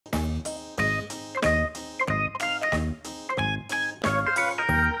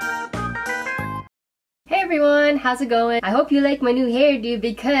everyone, how's it going? I hope you like my new hairdo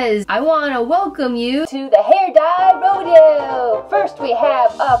because I want to welcome you to the hair dye rodeo. First we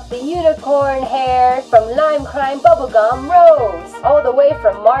have up the unicorn hair from Lime Crime Bubblegum Rose, all the way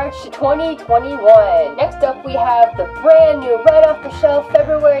from March 2021. Next up we have the brand new right off the shelf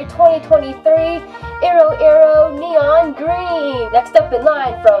February 2023 Iro Neon Green. Next up in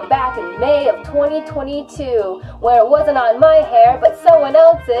line from back in May of 2022, where it wasn't on my hair but someone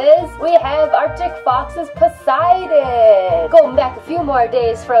else's, we have Arctic Fox's Poseidon. Going back a few more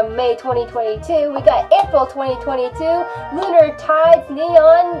days from May 2022, we got April 2022 Lunar Tides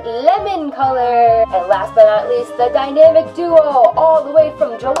Neon Lemon color. And last but not least, the dynamic duo all the way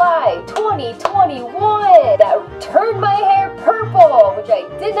from July 2021 that turned my hair purple, which I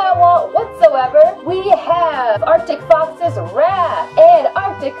did not want whatsoever. We have Arctic Fox's Wrath and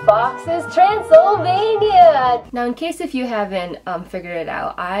Arctic Fox's Transylvania. Now, in case if you haven't figured it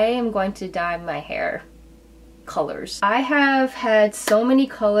out, I am going to dye my hair colors. I have had so many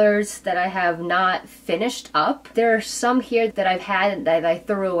colors that I have not finished up. There are some here that I've had that I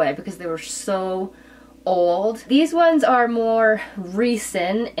threw away because they were so old. These ones are more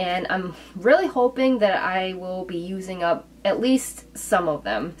recent and I'm really hoping that I will be using up at least some of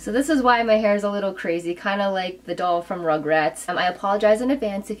them. So this is why my hair is a little crazy, kind of like the doll from Rugrats. I apologize in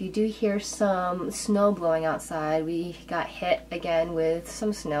advance if you do hear some snow blowing outside. We got hit again with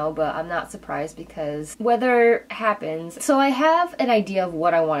some snow, but I'm not surprised because weather happens. So I have an idea of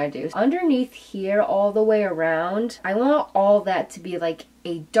what I want to do. Underneath here, all the way around, I want all that to be like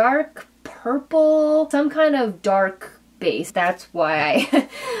a dark purple, some kind of dark base. That's why I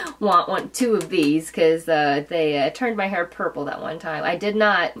want two of these, because they turned my hair purple that one time. I did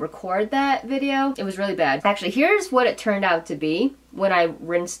not record that video. It was really bad. Actually, here's what it turned out to be when I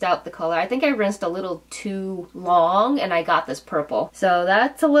rinsed out the color. I think I rinsed a little too long and I got this purple. So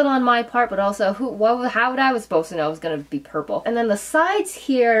that's a little on my part, but also how would I was supposed to know it was gonna be purple? And then the sides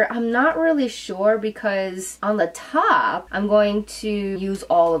here, I'm not really sure because on the top, I'm going to use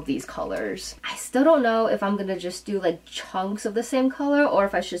all of these colors. I still don't know if I'm gonna just do like chunks of the same color or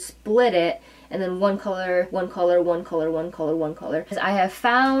if I should split it and then one color, one color, one color, one color, one color. Because I have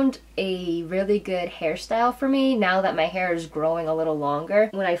found a really good hairstyle for me now that my hair is growing a little longer.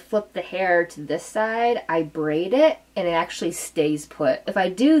 When I flip the hair to this side, I braid it and it actually stays put. If I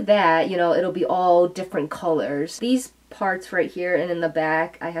do that, you know, it'll be all different colors. These parts right here and in the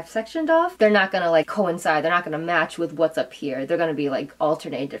back I have sectioned off. They're not gonna like coincide. They're not gonna match with what's up here. They're gonna be like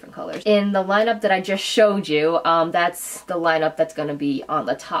alternate different colors. In the lineup that I just showed you, that's the lineup that's gonna be on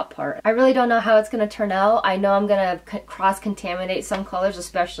the top part. I really don't know how it's gonna turn out. I know I'm gonna cross-contaminate some colors,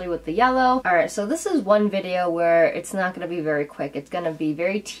 especially with the yellow. Alright, so this is one video where it's not gonna be very quick. It's gonna be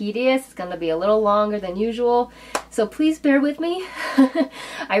very tedious. It's gonna be a little longer than usual. So please bear with me.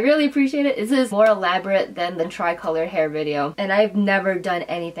 I really appreciate it. This is more elaborate than the tri-colored hair video, and I've never done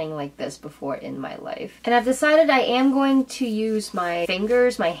anything like this before in my life. And I've decided I am going to use my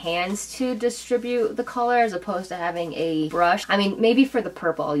fingers, my hands to distribute the color as opposed to having a brush. I mean, maybe for the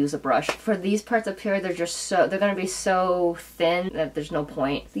purple I'll use a brush. For these parts up here, they're gonna be so thin that there's no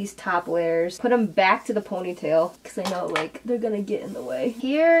point. These top layers, put them back to the ponytail because I know like they're gonna get in the way.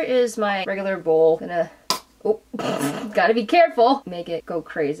 Here is my regular bowl. Oh, gotta be careful. Make it go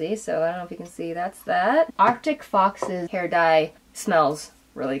crazy. So I don't know if you can see, that's that. Arctic Fox's hair dye smells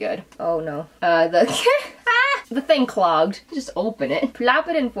really good. Oh no. The thing clogged. Just open it. Plop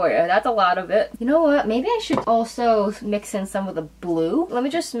it in for you. That's a lot of it. You know what? Maybe I should also mix in some of the blue. Let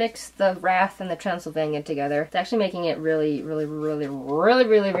me just mix the Wrath and the Transylvania together. It's actually making it really, really, really, really,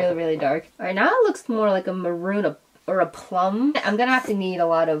 really, really, really dark. Alright, now it looks more like a maroon, or a plum. I'm gonna have to need a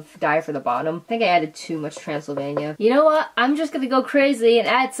lot of dye for the bottom. I think I added too much Transylvania. You know what? I'm just gonna go crazy and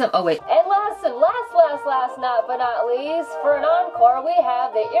add some, oh wait. And last not but not least, for an encore, we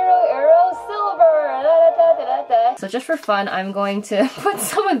have the Iro Silver. Da, da, da, da, da. So just for fun, I'm going to put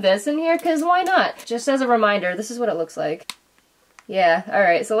some of this in here, because why not? Just as a reminder, this is what it looks like. Yeah,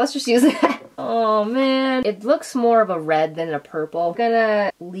 alright, so let's just use it. Oh man, it looks more of a red than a purple. I'm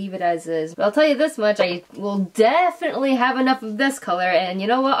gonna leave it as is. But I'll tell you this much, I will definitely have enough of this color, and you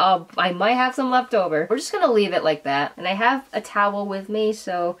know what, I might have some left over. We're just gonna leave it like that. And I have a towel with me,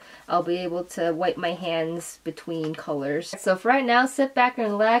 so I'll be able to wipe my hands between colors. So for right now, sit back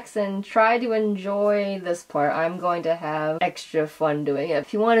and relax and try to enjoy this part. I'm going to have extra fun doing it.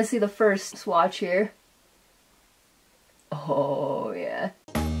 If you want to see the first swatch here. Oh yeah.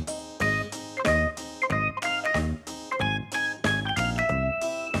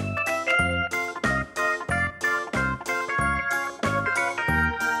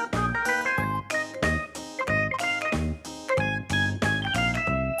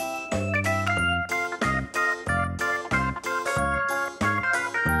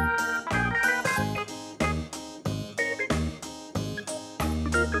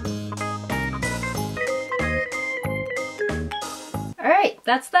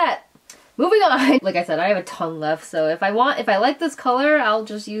 that's that. Moving on. Like I said, I have a ton left, so if I like this color, I'll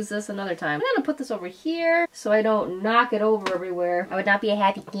just use this another time. I'm gonna put this over here so I don't knock it over everywhere. I would not be a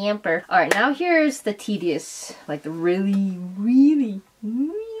happy camper. Alright, now here's the tedious, like the really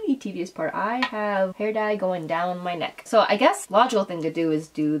tedious part. I have hair dye going down my neck. So I guess logical thing to do is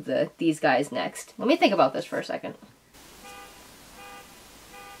do these guys next. Let me think about this for a second.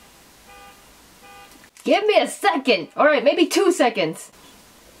 Give me a second! Alright, maybe 2 seconds.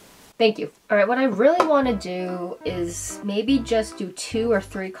 Thank you. Alright, what I really want to do is maybe just do 2 or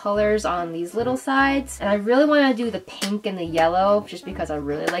 3 colors on these little sides. And I really want to do the pink and the yellow, just because I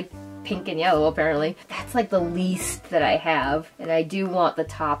really like pink and yellow, apparently. That's like the least that I have. And I do want the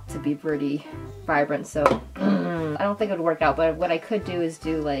top to be pretty vibrant, so I don't think it would work out, but what I could do is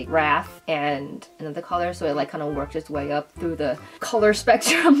do like Wrath and another color, so it like kind of works its way up through the color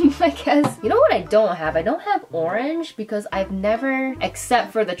spectrum, I guess. You know what I don't have? I don't have orange because I've never,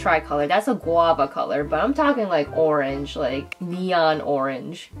 except for the tricolor, that's a guava color, but I'm talking like orange, like neon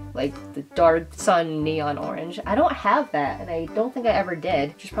orange, like the dark sun neon orange. I don't have that, and I don't think I ever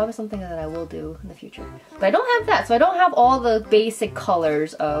did, which is probably something that I will do in the future. But I don't have that, so I don't have all the basic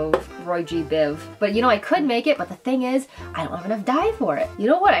colors of Roy G. Biv. But you know, I could make it, but the thing is, I don't have enough dye for it. You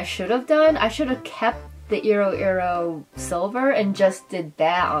know what I should have done? I should have kept the Eero silver and just did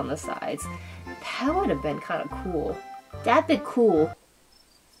that on the sides. That would have been kind of cool. That'd be cool.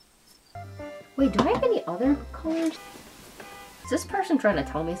 Wait, do I have any other colors? Is this person trying to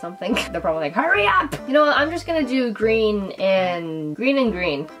tell me something? They're probably like, hurry up! You know what, I'm just gonna do green and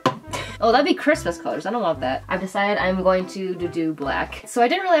green. Oh, that'd be Christmas colors. I don't want that. I've decided I'm going to do black. So I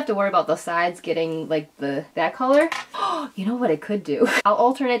didn't really have to worry about the sides getting like that color. You know what I could do? I'll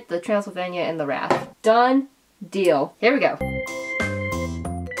alternate the Transylvania and the Wrath. Done deal. Here we go.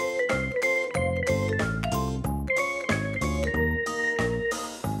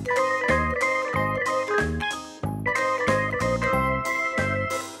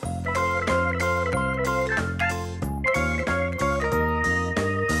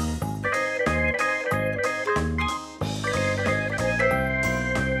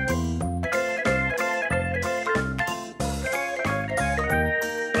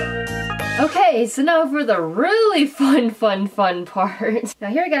 Okay, so now for the really fun part. Now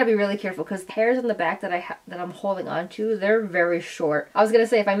here I gotta be really careful because the hairs in the back that I'm holding on to, they're very short. I was gonna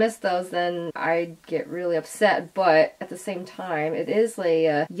say if I miss those then I'd get really upset, but at the same time it is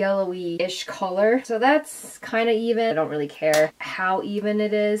a yellowy-ish color, so that's kind of even. I don't really care how even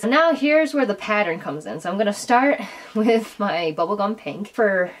it is. Now here's where the pattern comes in. So I'm gonna start with my bubblegum pink.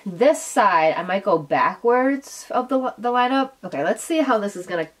 For this side, I might go backwards of the lineup. Okay, let's see how this is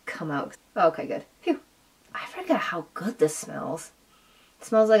gonna come out. Okay, good. Phew. I forgot how good this smells. It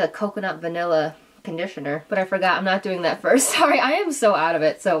smells like a coconut vanilla conditioner, but I forgot I'm not doing that first. Sorry, I am so out of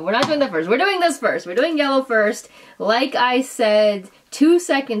it. So we're not doing that first. We're doing this first. We're doing yellow first. Like I said 2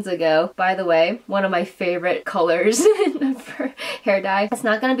 seconds ago, by the way, one of my favorite colors for hair dye. It's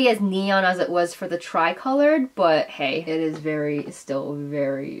not going to be as neon as it was for the tricolored, but hey, it is still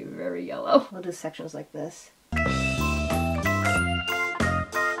very, very yellow. I'll do sections like this.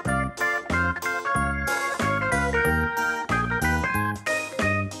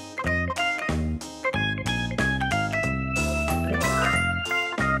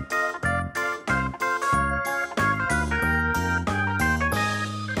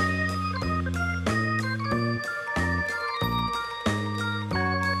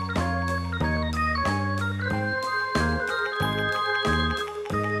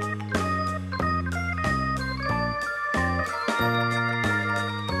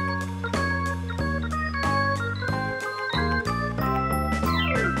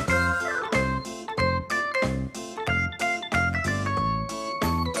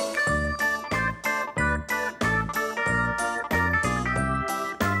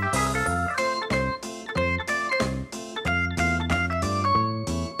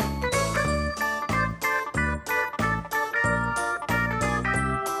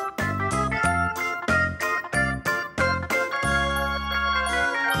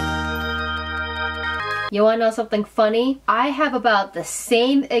 You wanna know something funny? I have about the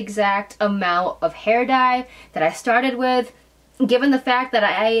same exact amount of hair dye that I started with, given the fact that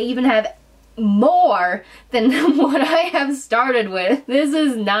I even have more than what I have started with. This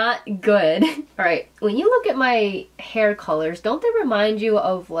is not good. Alright, when you look at my hair colors, don't they remind you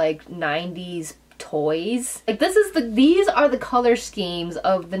of like 90s toys? Like these are the color schemes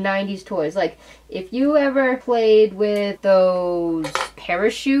of the 90s toys. Like if you ever played with those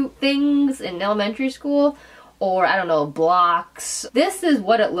parachute things in elementary school, or I don't know, blocks. This is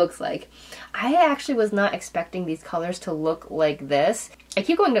what it looks like. I actually was not expecting these colors to look like this. I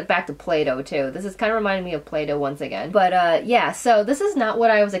keep going back to Play-Doh too. This is kind of reminding me of Play-Doh once again. But yeah, so this is not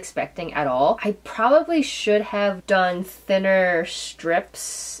what I was expecting at all. I probably should have done thinner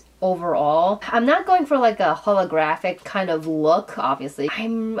strips overall. I'm not going for like a holographic kind of look, obviously.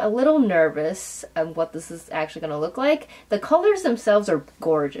 I'm a little nervous of what this is actually gonna look like. The colors themselves are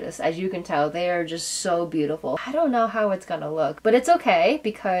gorgeous. As you can tell, they are just so beautiful. I don't know how it's gonna look, but it's okay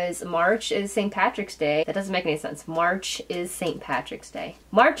because March is St. Patrick's Day. That doesn't make any sense. March is St. Patrick's Day.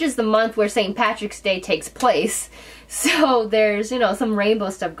 March is the month where St. Patrick's Day takes place. So there's, you know, some rainbow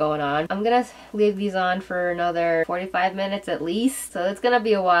stuff going on. I'm gonna leave these on for another 45 minutes at least. So it's gonna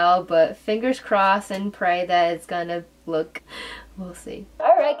be a while, but fingers crossed and pray that it's gonna look, we'll see.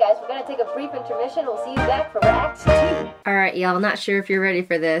 Alright guys, we're gonna take a brief intermission. We'll see you back for Act 2. Alright y'all, not sure if you're ready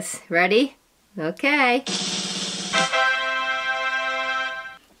for this. Ready? Okay.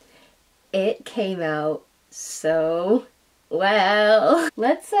 It came out so well.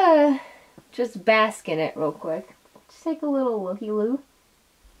 Let's just bask in it real quick. Just take a little looky-loo.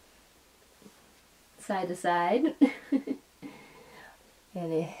 Side to side.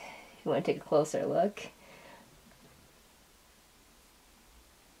 And if you want to take a closer look.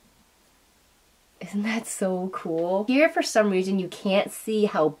 Isn't that so cool? Here, for some reason, you can't see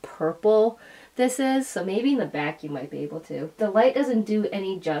how purple this is, so maybe in the back you might be able to. The light doesn't do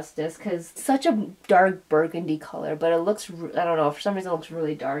any justice because it's such a dark burgundy color, but it looks, I don't know, for some reason it looks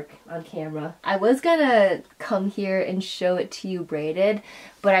really dark on camera. I was gonna come here and show it to you braided,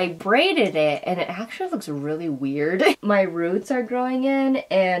 but I braided it and it actually looks really weird. My roots are growing in,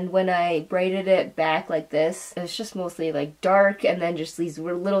 and when I braided it back like this, it's just mostly like dark and then just these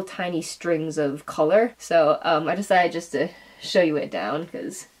little tiny strings of color. So I decided just to show you it down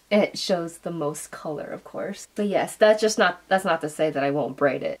because it shows the most color, of course. But yes, that's not to say that I won't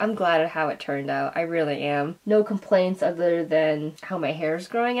braid it. I'm glad at how it turned out. I really am. No complaints other than how my hair is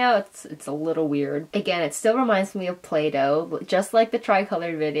growing out. It's a little weird. Again, it still reminds me of Play-Doh, just like the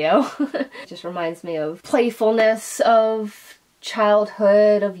tricolored video. It just reminds me of playfulness, of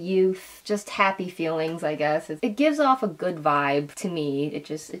childhood, of youth, just happy feelings, I guess. It gives off a good vibe to me. It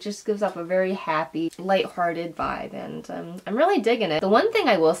just gives off a very happy, lighthearted vibe, and I'm really digging it. The one thing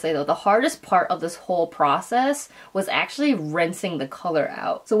I will say though, the hardest part of this whole process was actually rinsing the color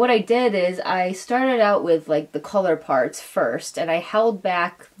out. So what I did is I started out with like the color parts first, and I held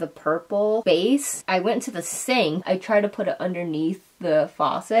back the purple base. I went to the sink. I tried to put it underneath the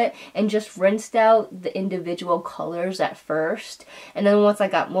faucet and just rinsed out the individual colors at first, and then once I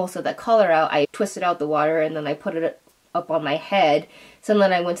got most of the color out, I twisted out the water and then I put it up on my head. So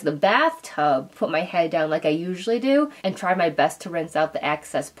then I went to the bathtub, put my head down like I usually do, and tried my best to rinse out the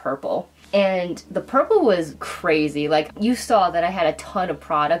excess purple. And the purple was crazy. Like, you saw that I had a ton of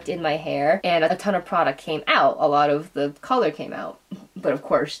product in my hair and a ton of product came out. A lot of the color came out. But of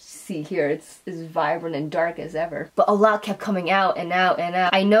course, see here, it's as vibrant and dark as ever. But a lot kept coming out and out and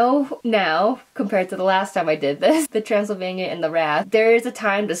out. I know now, compared to the last time I did this, the Transylvania and the Wrath, there is a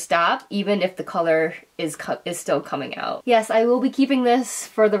time to stop, even if the color is still coming out. Yes, I will be keeping this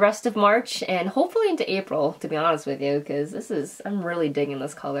for the rest of March and hopefully into April, to be honest with you, because I'm really digging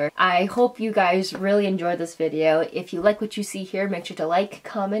this color. I hope you guys really enjoyed this video. If you like what you see here, make sure to like,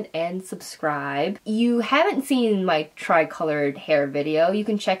 comment, and subscribe. You haven't seen my tri-colored hair video, you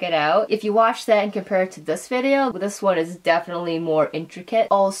can check it out. If you watch that and compare it to this video, this one is definitely more intricate.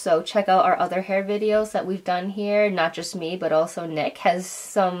 Also, check out our other hair videos that we've done here. Not just me, but also Nick has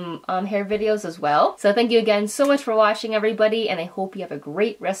some hair videos as well. So thank you again so much for watching, everybody, and I hope you have a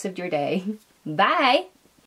great rest of your day. Bye!